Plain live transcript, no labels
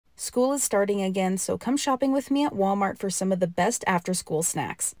School is starting again, so come shopping with me at Walmart for some of the best after-school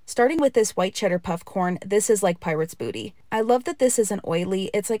snacks. Starting with this white cheddar puff corn, this is like pirate's booty. I love that this isn't oily,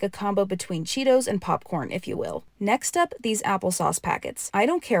 it's like a combo between Cheetos and popcorn, if you will. Next up, these applesauce packets. I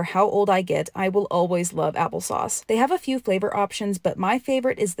don't care how old I get, I will always love applesauce. They have a few flavor options, but my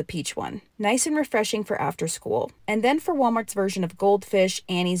favorite is the peach one. Nice and refreshing for after school. And then for Walmart's version of Goldfish,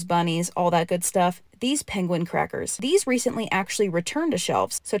 Annie's Bunnies, all that good stuff, these penguin crackers. These recently actually returned to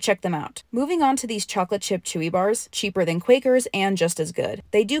shelves, so check them out. Moving on to these chocolate chip chewy bars, cheaper than Quaker's and just as good.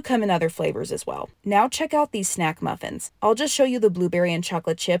 They do come in other flavors as well. Now check out these snack muffins. I'll just show you the blueberry and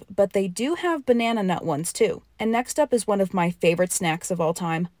chocolate chip, but they do have banana nut ones too. And next up is one of my favorite snacks of all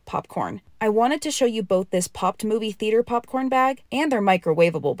time, popcorn. I wanted to show you both this popped movie theater popcorn bag and their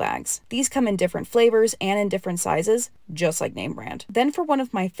microwavable bags. These come in different flavors and in different sizes, just like name brand. Then for one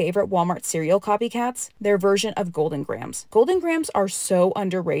of my favorite Walmart cereal copycats, their version of Golden Grahams. Golden Grahams are so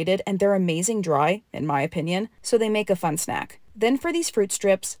underrated and they're amazing dry, in my opinion, so they make a fun snack. Then for these fruit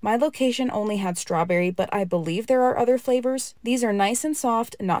strips, my location only had strawberry, but I believe there are other flavors. These are nice and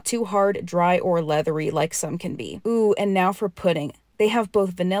soft, not too hard, dry, or leathery like some can be. Ooh, and now for pudding. They have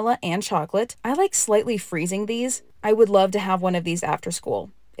both vanilla and chocolate. I like slightly freezing these. I would love to have one of these after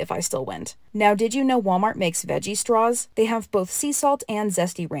school, if I still went. Now, did you know Walmart makes veggie straws? They have both sea salt and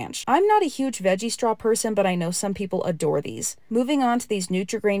zesty ranch. I'm not a huge veggie straw person, but I know some people adore these. Moving on to these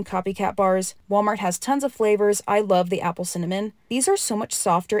Nutri-Grain copycat bars, Walmart has tons of flavors. I love the apple cinnamon. These are so much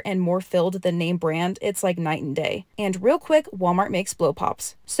softer and more filled than name brand, it's like night and day. And real quick, Walmart makes blow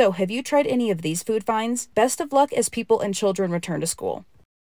pops. So have you tried any of these food finds? Best of luck as people and children return to school.